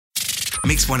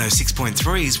Mix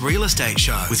 106.3's Real Estate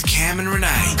Show with Cam and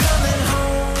Renee.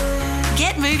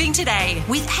 Get moving today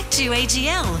with Act 2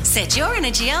 AGL. Set your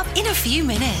energy up in a few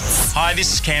minutes. Hi,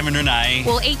 this is Cam and Renee.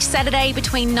 Well, each Saturday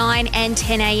between 9 and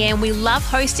 10 a.m, we love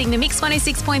hosting the Mix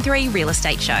 106.3 Real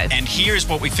Estate Show. And here is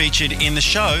what we featured in the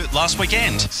show last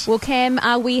weekend. Well, Cam,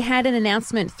 we had an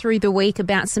announcement through the week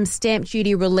about some stamp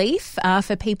duty relief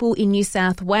for people in New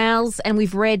South Wales, and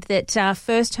we've read that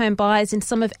first home buyers in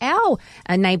some of our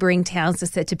neighbouring towns are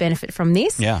set to benefit from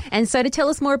this. Yeah. And so to tell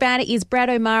us more about it is Brad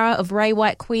O'Mara of Ray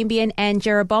White Queanbeyan and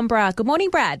Jerrabomberra. Good morning,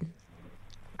 Brad.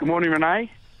 Good morning,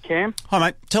 Renee. Cam. Hi,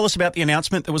 mate. Tell us about the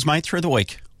announcement that was made through the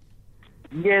week.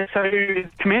 Yeah, so it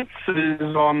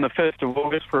commences on the 1st of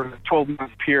August for a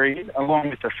 12-month period,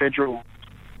 along with the federal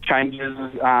changes.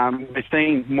 We're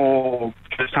seeing more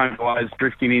first-home buyers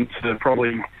drifting into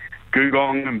probably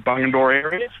Googong and Bungendore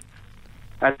areas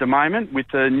at the moment with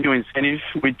the new incentive,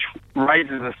 which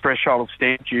raises the threshold of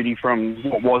stamp duty from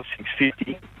what was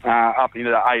 $650 up into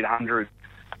the $800,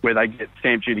 where they get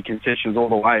stamp duty concessions all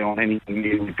the way on anything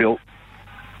newly built.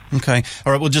 Okay.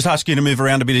 All right, we'll just ask you to move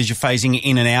around a bit as you're phasing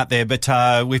in and out there, but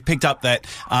we've picked up that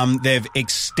they've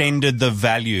extended the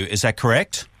value. Is that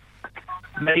correct?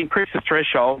 They increased the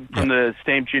threshold from the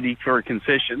stamp duty for a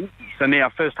concession, so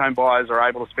now first-home buyers are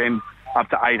able to spend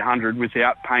up to $800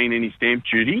 without paying any stamp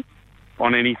duty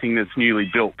on anything that's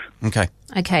newly built. Okay.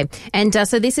 Okay. And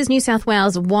so this is New South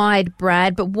Wales wide,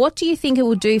 Brad, but what do you think it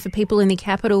will do for people in the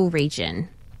capital region?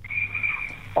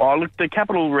 Oh, look, the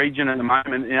capital region at the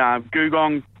moment,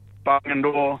 Googong,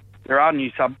 Bungendore, there are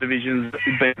new subdivisions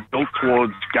being built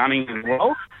towards Gunning as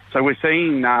well. So we're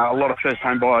seeing a lot of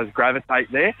first-home buyers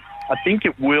gravitate there. I think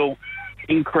it will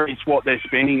increase what they're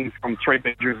spending from 3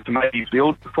 bedrooms to maybe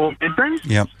build 4 bedrooms.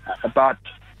 Yep. But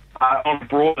on a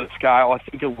broader scale, I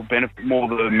think it will benefit more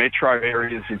the metro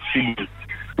areas in Sydney,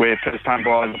 where first-home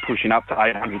buyers are pushing up to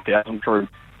 $800,000 through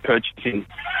purchasing.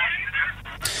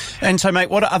 And so, mate,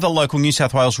 what are other local New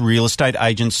South Wales real estate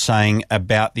agents saying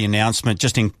about the announcement,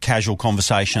 just in casual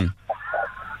conversation?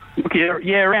 Look,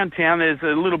 yeah, around town there's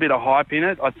a little bit of hype in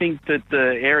it. I think that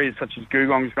the areas such as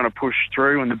Googong is going to push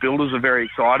through, and the builders are very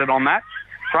excited on that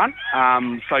front.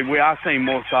 So we are seeing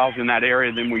more sales in that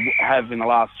area than we have in the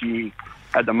last year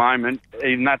at the moment.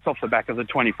 Even that's off the back of the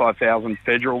 $25,000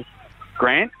 federal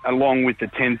grant, along with the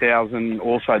 $10,000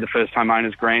 also the first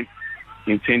homeowners grant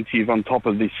incentive on top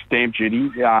of this stamp duty.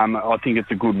 I think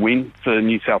it's a good win for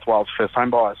New South Wales first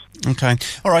home buyers. Okay.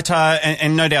 All right.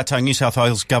 And no doubt New South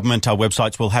Wales government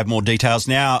websites will have more details.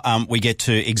 Now we get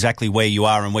to exactly where you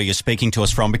are and where you're speaking to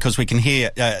us from, because we can hear,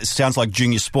 sounds like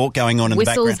junior sport going on in the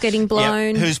background. Whistles getting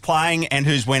blown. Yep. Who's playing and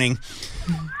who's winning?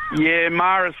 Yeah,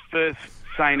 Mara's first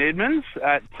St Edmunds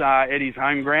at Eddie's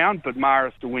home ground, but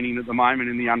Mara's still winning at the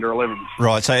moment in the under-11s.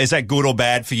 Right. So is that good or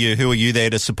bad for you? Who are you there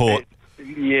to support?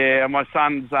 Yeah, my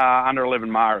son's under-11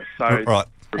 Maris, so right.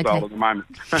 Result at the moment.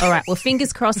 All right, well,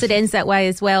 fingers crossed it ends that way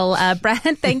as well.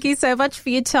 Brad, thank you so much for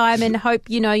your time, and hope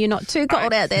you're not too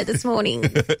cold out there this morning.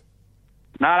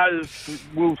 No,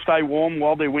 we'll stay warm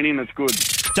while they're winning. It's good.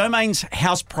 Domain's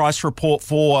house price report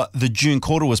for the June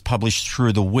quarter was published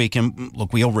through the week. And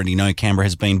look, we already know Canberra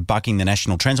has been bucking the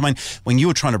national trends. I mean, when you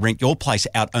were trying to rent your place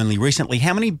out only recently,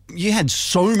 you had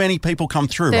so many people come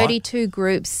through, 32 right?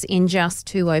 groups in just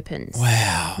 2 opens.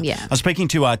 Wow. Yeah. I was speaking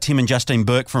to Tim and Justine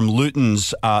Burke from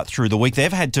Luton's through the week.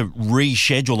 They've had to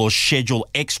reschedule or schedule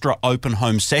extra open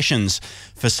home sessions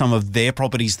for some of their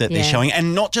properties that they're showing.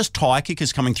 And not just tyre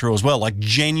kickers coming through as well, like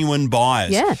genuine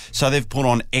buyers. Yeah. So they've put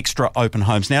on extra open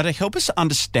homes. Now, to help us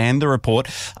understand the report,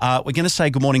 we're going to say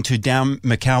good morning to Dan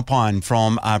McAlpine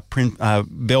from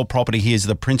Bell Property. He is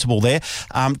the principal there.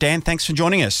 Dan, thanks for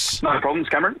joining us. No problems,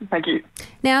 Cameron. Thank you.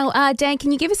 Now, Dan,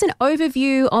 can you give us an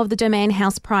overview of the Domain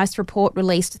house price report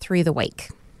released through the week?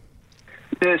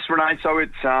 Yes, Renee. So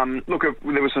it's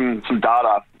there was some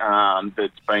data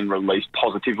that's been released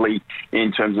positively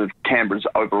in terms of Canberra's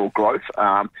overall growth,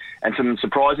 and some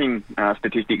surprising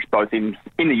statistics both in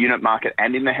the unit market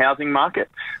and in the housing market.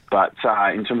 But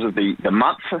in terms of the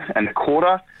month and the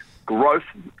quarter, growth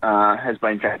has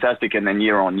been fantastic, and then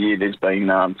year on year there's been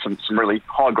some really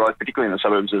high growth, particularly in the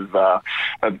suburbs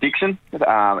of Dixon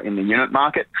in the unit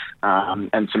market,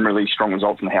 and some really strong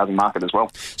results in the housing market as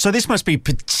well. So this must be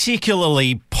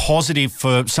particularly positive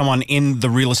for someone in the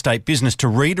real estate business to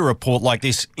read a report like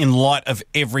this in light of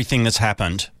everything that's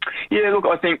happened. Yeah, look,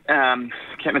 I think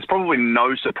it's probably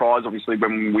no surprise, obviously,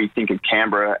 when we think of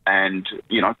Canberra, and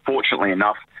fortunately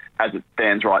enough, as it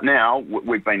stands right now,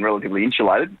 we've been relatively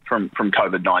insulated from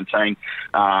COVID-19.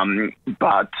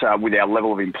 But with our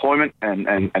level of employment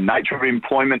and nature of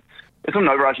employment, It's an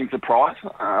overarching surprise,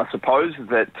 I suppose,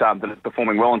 that it's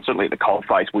performing well, and certainly at the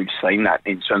coalface we've seen that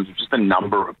in terms of just the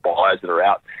number of buyers that are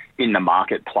out in the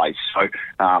marketplace. So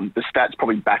the stats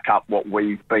probably back up what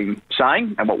we've been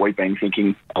saying and what we've been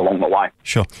thinking along the way.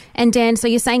 Sure. And Dan, so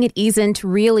you're saying it isn't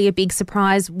really a big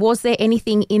surprise. Was there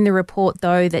anything in the report,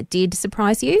 though, that did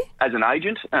surprise you? As an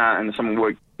agent and someone who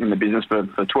worked in the business for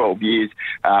 12 years,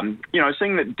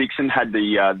 seeing that Dixon had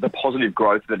the positive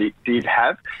growth that it did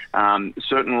have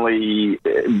certainly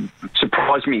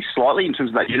surprised me slightly in terms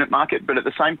of that unit market. But at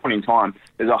the same point in time,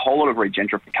 there's a whole lot of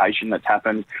regentrification that's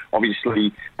happened,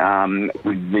 obviously,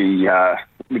 with the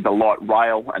light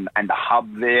rail and the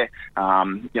hub there.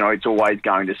 It's always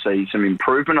going to see some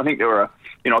improvement. I think there were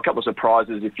a couple of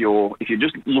surprises if you're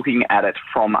just looking at it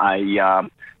from a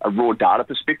raw data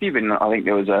perspective, and I think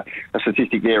there was a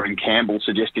statistic there in Campbell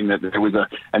suggesting that there was a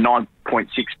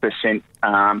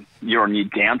 9.6% year-on-year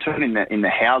downturn in the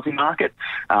housing market.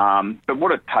 But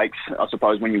what it takes, I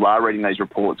suppose, when you are reading these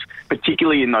reports,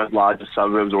 particularly in those larger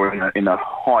suburbs or in the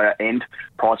higher end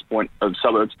price point of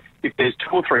suburbs, if there's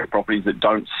 2 or 3 properties that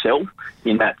don't sell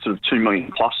in that sort of 2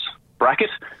 million plus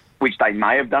bracket, which they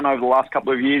may have done over the last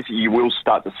couple of years, you will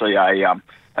start to see a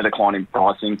decline in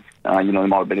pricing. There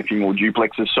might have been a few more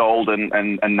duplexes sold,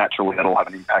 and naturally that'll have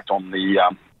an impact on the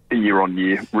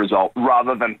year-on-year result,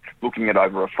 rather than looking at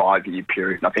over a 5-year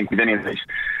period. And I think with any of these,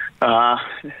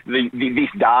 this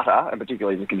data, and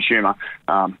particularly as a consumer,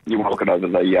 you want to look at over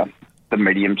the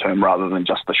medium term rather than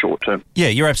just the short term. Yeah,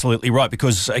 you're absolutely right,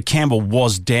 because Campbell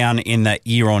was down in that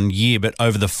year on year, but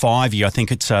over the 5-year, I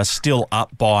think it's still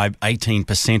up by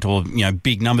 18% or,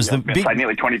 big numbers. Yeah, say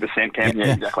nearly 20%, Cam.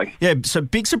 Yeah, exactly. Yeah, so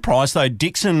big surprise though.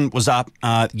 Dixon was up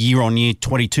year on year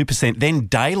 22%, then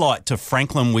Daylight to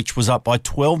Franklin, which was up by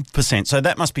 12%. So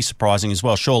that must be surprising as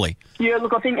well, surely. Yeah,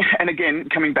 look, I think, and again,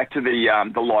 coming back to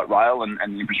the light rail and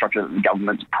the infrastructure that the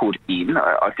government's put in,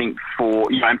 I think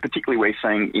and particularly we're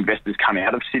seeing investors come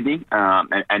out of Sydney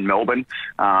and Melbourne,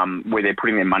 where they're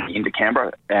putting their money into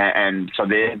Canberra, and so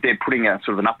they're putting a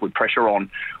sort of an upward pressure on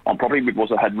property. We've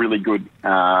also had really good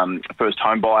first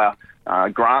home buyer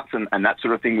grants and that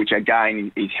sort of thing, which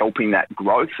again is helping that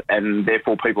growth, and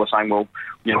therefore people are saying, well,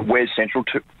 where's central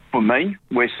for me?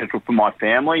 Where's central for my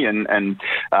family? And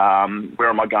where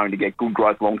am I going to get good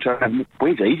growth long term? And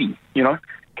where's easy?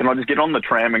 Can I just get on the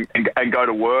tram and go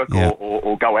to work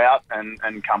or go out and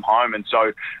come home? And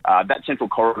so that central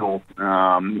corridor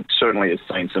certainly has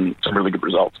seen some really good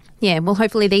results. Yeah, well,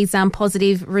 hopefully these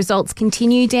positive results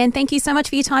continue. Dan, thank you so much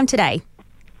for your time today.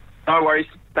 No worries.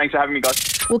 Thanks for having me, guys.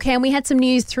 Well, Cam, we had some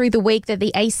news through the week that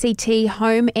the ACT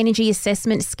Home Energy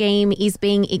Assessment Scheme is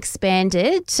being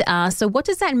expanded. So what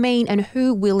does that mean and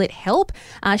who will it help?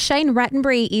 Shane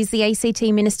Rattenbury is the ACT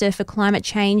Minister for Climate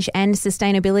Change and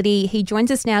Sustainability. He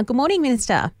joins us now. Good morning,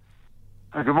 Minister.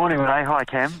 Good morning, Renee. Hi,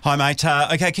 Cam. Hi, mate.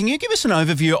 Okay, can you give us an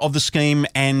overview of the scheme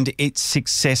and its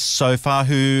success so far,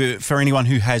 for anyone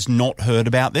who has not heard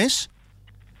about this?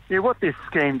 Yeah, what this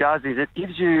scheme does is it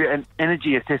gives you an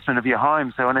energy assessment of your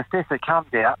home. So an assessor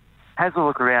comes out, has a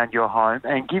look around your home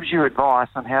and gives you advice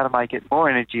on how to make it more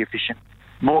energy efficient,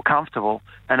 more comfortable,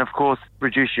 and, of course,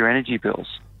 reduce your energy bills.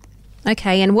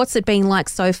 Okay, and what's it been like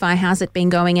so far? How's it been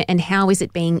going and how is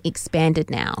it being expanded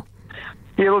now?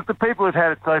 Yeah, look, the people who've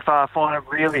had it so far find it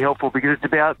really helpful because it's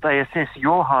about they assess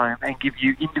your home and give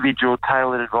you individual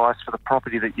tailored advice for the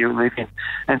property that you live in.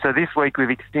 And so this week we've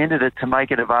extended it to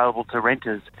make it available to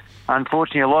renters.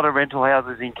 Unfortunately, a lot of rental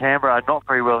houses in Canberra are not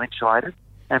very well insulated,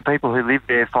 and people who live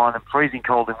there find them freezing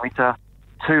cold in winter,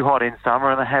 too hot in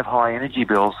summer, and they have high energy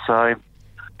bills. So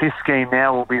this scheme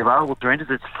now will be available to renters.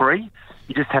 It's free.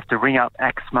 You just have to ring up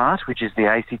ACSmart, which is the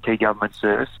ACT government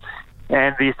service,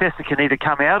 and the assessor can either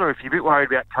come out, or if you're a bit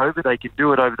worried about COVID, they can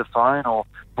do it over the phone or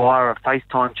via a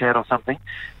FaceTime chat or something,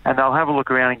 and they'll have a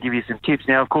look around and give you some tips.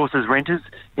 Now, of course, as renters,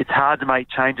 it's hard to make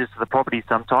changes to the property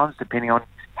sometimes, depending on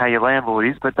how your landlord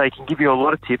is, but they can give you a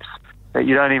lot of tips that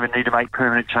you don't even need to make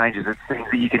permanent changes. It's things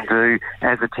that you can do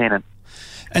as a tenant.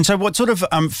 And so what sort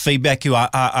of feedback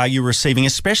are you receiving,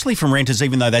 especially from renters,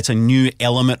 even though that's a new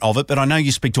element of it? But I know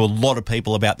you speak to a lot of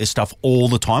people about this stuff all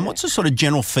the time. What's the sort of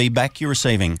general feedback you're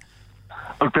receiving?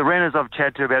 Look, the renters I've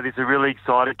chatted to about this are really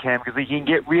excited, Cam, because you can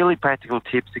get really practical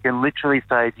tips that can literally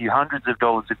save you hundreds of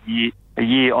dollars a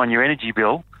year on your energy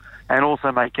bill and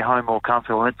also make your home more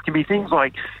comfortable. And it can be things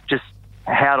like just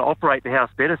how to operate the house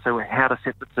better, so how to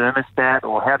set the thermostat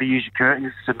or how to use your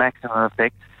curtains to maximum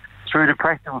effect, through to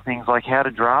practical things like how to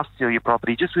draft seal your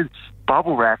property just with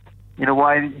bubble wrap in a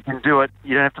way that you can do it.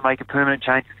 You don't have to make a permanent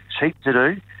change. It's cheap to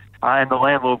do. And the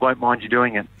landlord won't mind you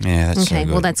doing it. Yeah, that's okay. So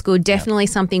good. Well, that's good. Definitely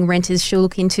something renters should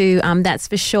look into. That's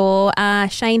for sure.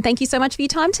 Shane, thank you so much for your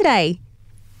time today.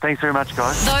 Thanks very much,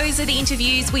 guys. Those are the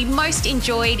interviews we most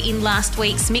enjoyed in last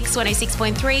week's Mix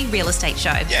 106.3 Real Estate Show.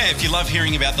 Yeah, if you love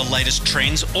hearing about the latest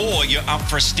trends or you're up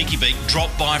for a sticky beat, drop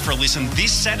by for a listen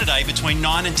this Saturday between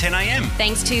 9 and 10 a.m.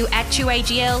 Thanks to Actu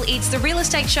AGL, it's the Real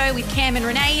Estate Show with Cam and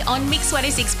Renee on Mix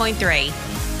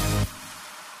 106.3.